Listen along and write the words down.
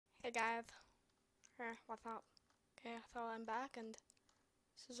Hey guys, what's up? Okay, so I'm back, and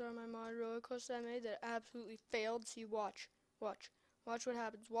this is my mod roller coaster I made that absolutely failed. See, watch what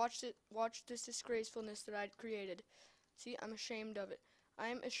happens. Watch this disgracefulness that I created. See, I'm ashamed of it.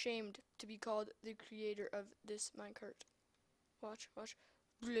 I'm ashamed to be called the creator of this minecart. Watch.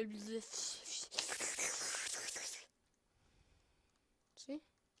 See,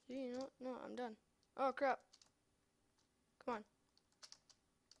 you know, no, I'm done. Oh crap! Come on.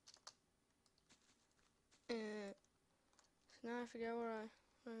 So now I forget where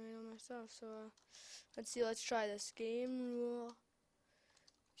I made all my stuff. So let's see. Let's try this game rule.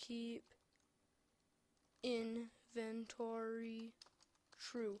 Keep inventory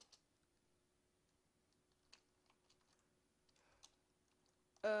true.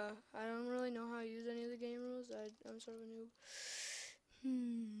 I don't really know how to use any of the game rules. I'm sort of a noob.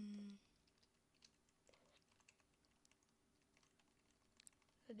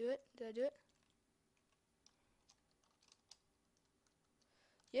 Did I do it? Did I do it?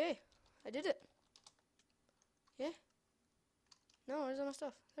 Yay! I did it! Yeah? No, where's all my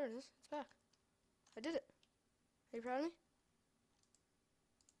stuff? There it is. It's back. I did it. Are you proud of me?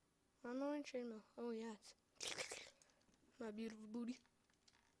 I'm not in chainmail. Oh yeah, it's my beautiful booty.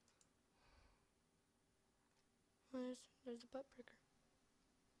 There's the butt pricker.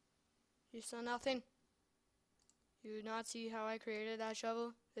 You saw nothing. You did not see how I created that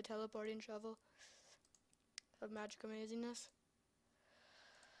shovel, the teleporting shovel of magic amazingness.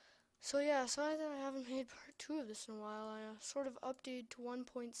 So yeah, sorry that I haven't made part 2 of this in a while. I sort of updated to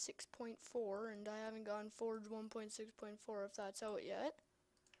 1.6.4, and I haven't gotten Forge 1.6.4 if that's out yet.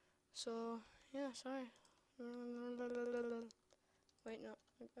 So yeah, sorry. Wait, no,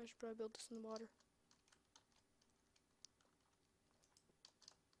 I should probably build this in the water.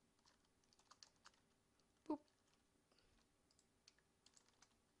 Boop.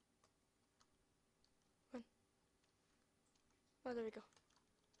 Come on. Oh, there we go.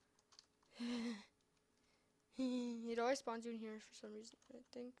 It always spawns you in here for some reason. I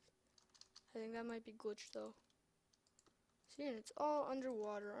think that might be glitched though. See, and it's all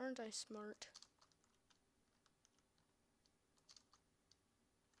underwater. Aren't I smart?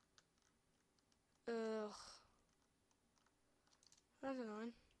 Ugh. That's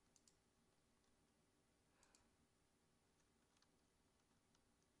annoying.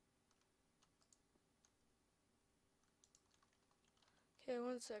 Okay,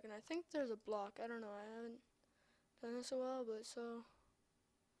 1 second. I think there's a block. I don't know. I haven't done this a while, but so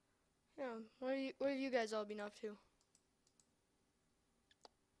yeah. What have you guys all been up to?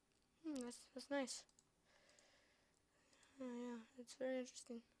 That's nice. Oh, yeah, it's very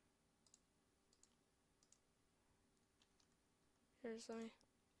interesting. Here's let me.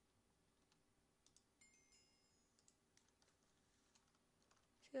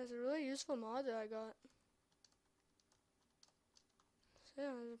 See, that's a really useful mod that I got. So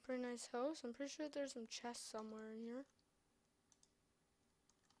yeah, it's a pretty nice house. I'm pretty sure there's some chests somewhere in here.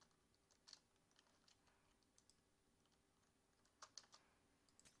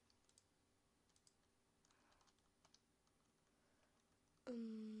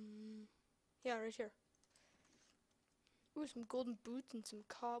 Yeah, right here. Ooh, some golden boots and some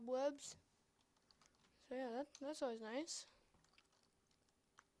cobwebs. So yeah, that's always nice.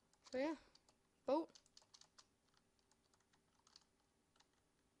 So yeah, boat.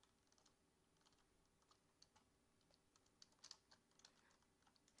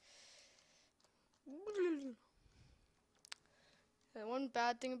 And one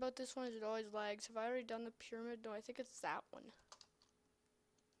bad thing about this one is it always lags. Have I already done the pyramid? No, I think it's that one.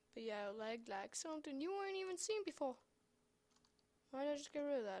 But yeah, lag something you weren't even seen before. Why did I just get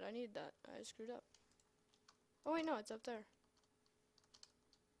rid of that? I need that. I screwed up. Oh wait, no, it's up there.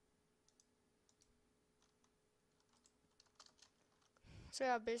 So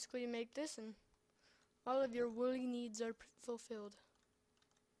yeah, basically you make this and all of your woolly needs are fulfilled.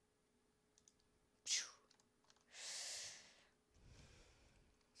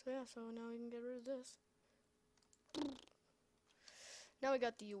 So yeah, so now we can get rid of this. Now we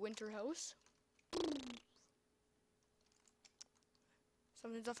got the winter house.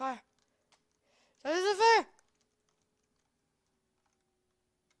 Something's on fire. Something's on fire!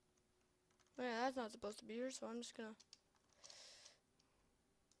 Oh yeah, that's not supposed to be here, so I'm just gonna...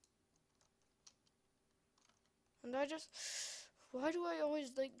 And I just... Why do I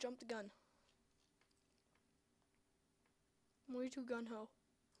always, like, jump the gun? I'm way too gun-ho.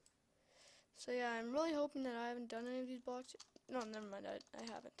 So yeah, I'm really hoping that I haven't done any of these blocks. No, never mind, I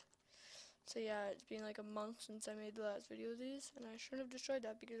haven't. So yeah, it's been like a month since I made the last video of these, and I shouldn't have destroyed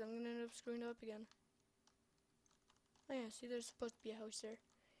that because I'm gonna end up screwing it up again. Oh yeah, see, there's supposed to be a house there.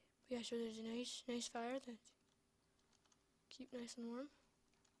 Yeah, so there's a nice fire that keep nice and warm.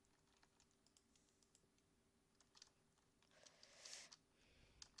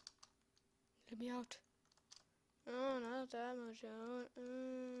 Let me out. Oh, not that much out.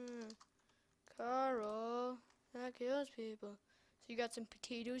 Carl, that kills people. So you got some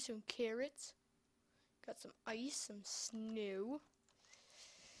potatoes, some carrots, got some ice, some snow.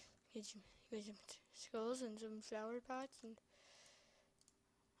 You got some skulls and some flower pots, and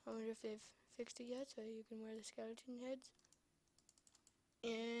I wonder if they've fixed it yet so you can wear the skeleton heads.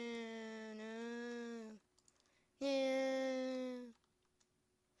 Yeah, no. Yeah.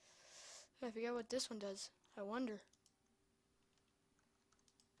 I forget what this one does. I wonder.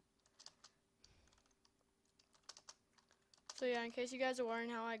 So yeah, in case you guys are wondering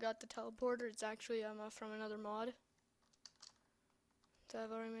how I got the teleporter, it's actually from another mod that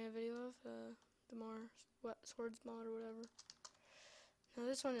I've already made a video of, the more swords mod or whatever. Now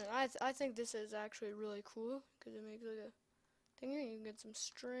this one, I think this is actually really cool because it makes like a thingy. You can get some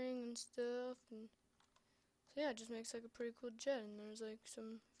string and stuff, and so yeah, it just makes like a pretty cool jet. And there's like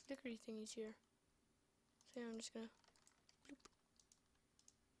some flickery thingies here. So yeah, I'm just gonna bloop.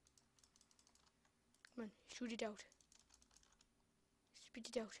 Come on, shoot it out. Spit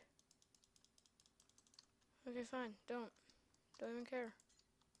it out. Okay, fine. Don't even care.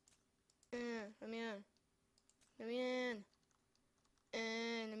 Let me in. Let me in.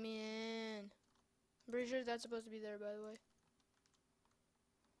 Let me in. I'm pretty sure that's supposed to be there, by the way.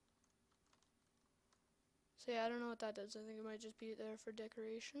 So yeah, I don't know what that does. I think it might just be there for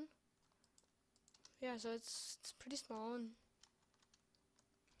decoration. Yeah, so it's pretty small, and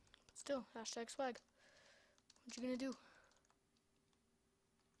but still, hashtag swag. What you gonna do?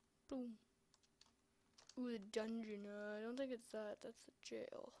 Boom. Ooh, the dungeon. I don't think it's that. That's the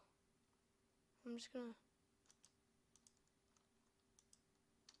jail. I'm just gonna...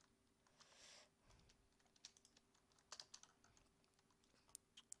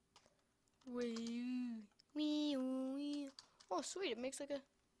 Wee. Oh, sweet. It makes like a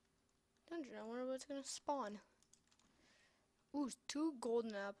dungeon. I wonder what's gonna spawn. Ooh, 2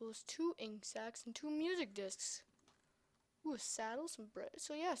 golden apples, 2 ink sacs, and 2 music discs. Ooh, a saddle, some bread.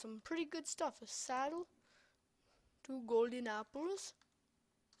 So yeah, some pretty good stuff. A saddle, 2 golden apples.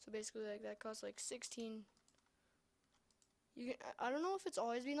 So basically, like that costs like 16. You can, I don't know if it's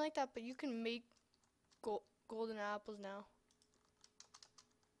always been like that, but you can make golden apples now.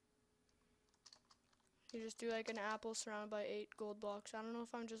 You just do like an apple surrounded by 8 gold blocks. I don't know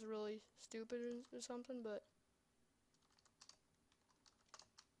if I'm just really stupid or something, but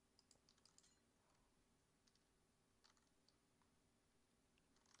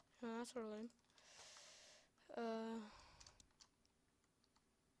that's sort of lame.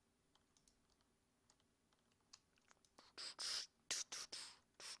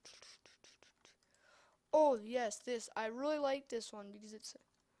 Oh yes, this. I really like this one because it's a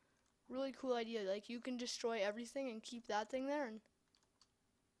really cool idea. Like you can destroy everything and keep that thing there, and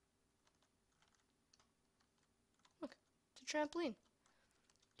look, it's a trampoline.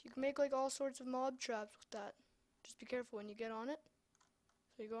 You can make like all sorts of mob traps with that. Just be careful when you get on it.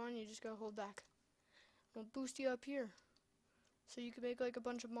 So you go on, you just gotta hold back. It'll boost you up here. So you can make like a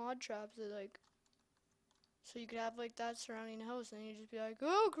bunch of mod traps that like, so you could have like that surrounding the house, and you just be like,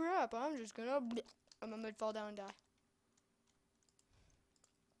 oh crap, I'm just gonna, and I might fall down and die.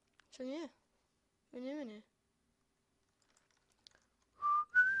 So yeah, Phenomena.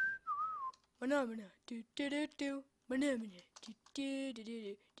 Do do do do. Phenomena. Do do do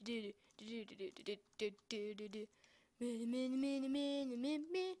do do do do do do.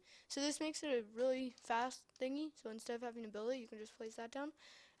 So this makes it a really fast thingy. So instead of having to build it, you can just place that down,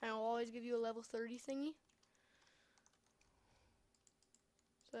 and it'll always give you a level 30 thingy.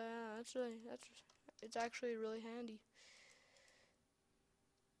 So yeah, it's actually really handy.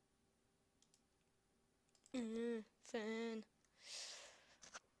 Fun.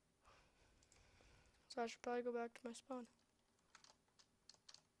 So I should probably go back to my spawn.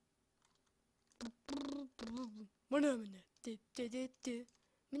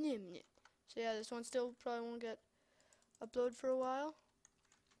 So yeah, this one still probably won't get uploaded for a while,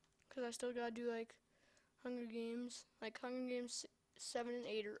 because I still gotta do like Hunger Games. Like Hunger Games 7 and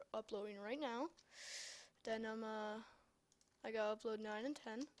 8 are uploading right now. Then I gotta upload 9 and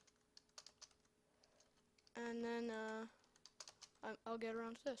 10. And then I'll get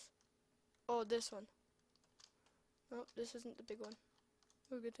around to this. Oh, this one. Nope, this isn't the big one.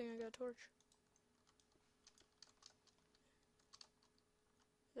 Oh, good thing I got a torch.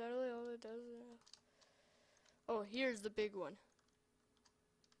 Is that really all it does? Oh, here's the big one.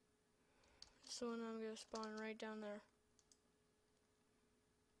 This one I'm gonna spawn right down there.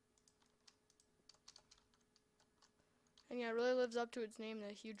 And yeah, it really lives up to its name,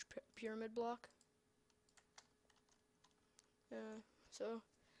 the huge pyramid block. Yeah, so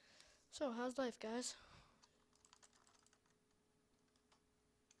how's life, guys?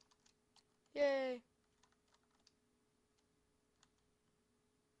 Yay!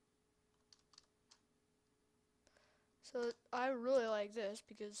 So I really like this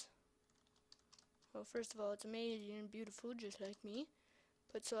because, well, first of all, it's amazing and beautiful, just like me.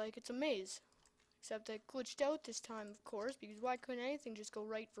 But so like it's a maze, except I glitched out this time, of course, because why couldn't anything just go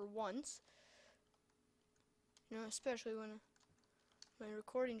right for once? You know, especially when my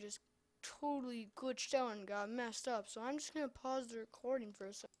recording just totally glitched out and got messed up. So I'm just gonna pause the recording for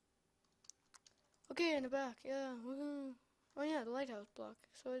a second. Okay, in the back, yeah, woohoo. Oh yeah, the lighthouse block.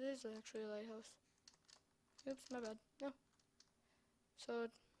 So it is actually a lighthouse. Oops, my bad. No. So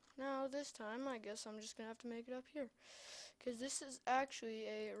now this time, I guess I'm just gonna have to make it up here, because this is actually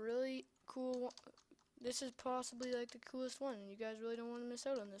a really cool. This is possibly like the coolest one, and you guys really don't want to miss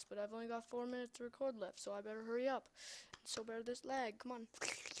out on this. But I've only got 4 minutes to record left, so I better hurry up. So better this lag. Come on,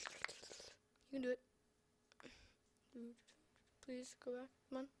 you can do it. Please go back.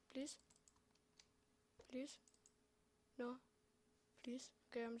 Come on, please. Please. No. Please.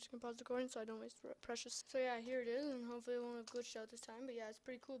 Okay, I'm just gonna pause the recording so I don't waste precious. So yeah, here it is, and hopefully it won't have glitched out this time. But yeah, it's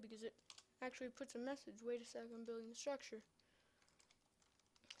pretty cool because it actually puts a message. Wait a second, I'm building the structure.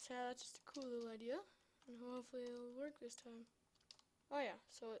 So yeah, that's just a cool little idea, and hopefully it'll work this time. Oh yeah,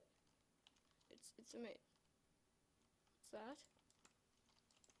 so it's amazing. What's that?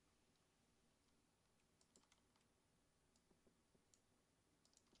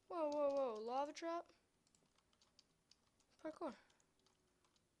 Whoa, whoa, whoa! Lava trap? Parkour.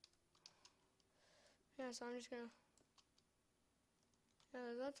 Yeah, so I'm just gonna.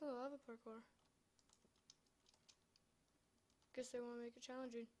 Yeah, that's a lava parkour. Guess they want to make it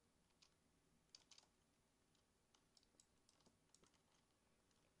challenging.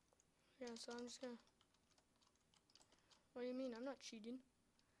 Yeah, so I'm just gonna. What do you mean? I'm not cheating.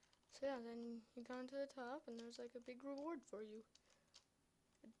 So yeah, then you go to the top, and there's like a big reward for you.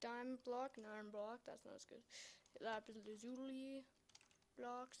 A diamond block, an iron block. That's not as good. Lapis lazuli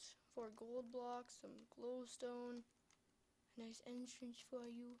blocks, 4 gold blocks, some glowstone, a nice entrance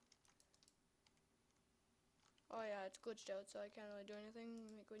for you. Oh yeah, it's glitched out, so I can't really do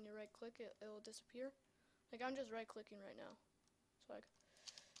anything. Like when you right click, it'll disappear. Like I'm just right clicking right now. So like,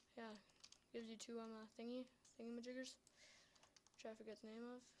 yeah, gives you 2 thingamajiggers, which I forget the name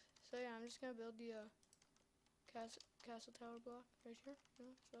of. So yeah, I'm just gonna build the castle tower block right here.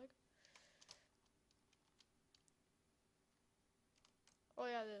 You know, so like. Oh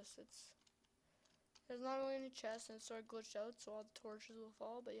yeah, there's not really any chests, and it's sort of glitched out, so all the torches will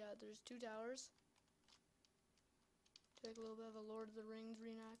fall. But yeah, there's 2 towers. Like a little bit of a Lord of the Rings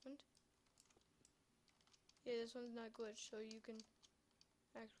reenactment. Yeah, this one's not glitched, so you can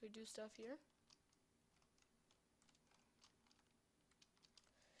actually do stuff here.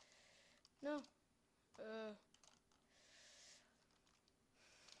 No.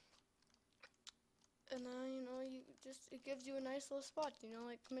 And then, you know, it gives you a nice little spot, you know,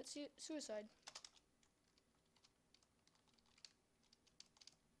 like commit suicide.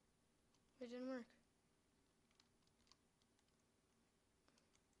 It didn't work.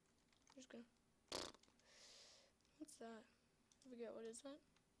 I'm just gonna. What's that? I forget, what is that?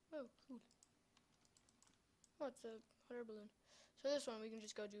 Oh, cool. Oh, it's a hot air balloon. So this one we can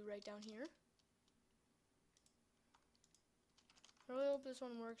just go do right down here. I really hope this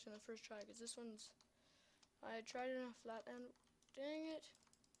one works in the first try, because this one's. I tried it in a flat land. Dang it.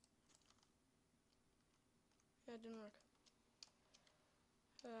 Yeah, it didn't work.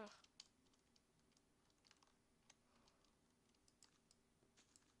 Ugh.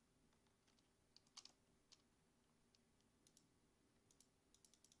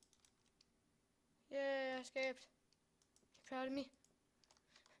 Yay, I escaped. You proud of me?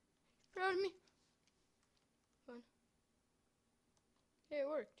 Proud of me? Come on. Yeah, it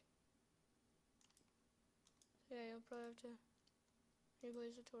worked. Yeah, you'll probably have to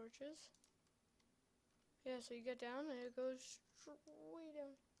reblaze the torches. Yeah, so you get down and it goes way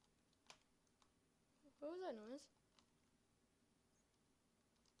down. What was that noise?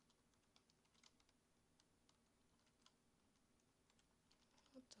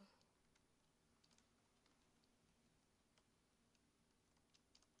 What the?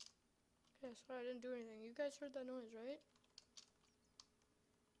 Okay, sorry, I didn't do anything. You guys heard that noise, right?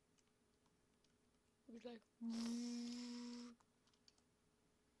 It was like.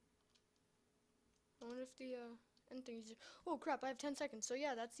 I wonder if the end thing is. Oh crap! I have 10 seconds. So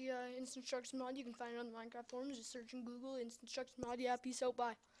yeah, that's the instant structure mod. You can find it on the Minecraft forums. Just search in Google instant structure mod. Yeah, peace out.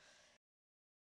 Bye.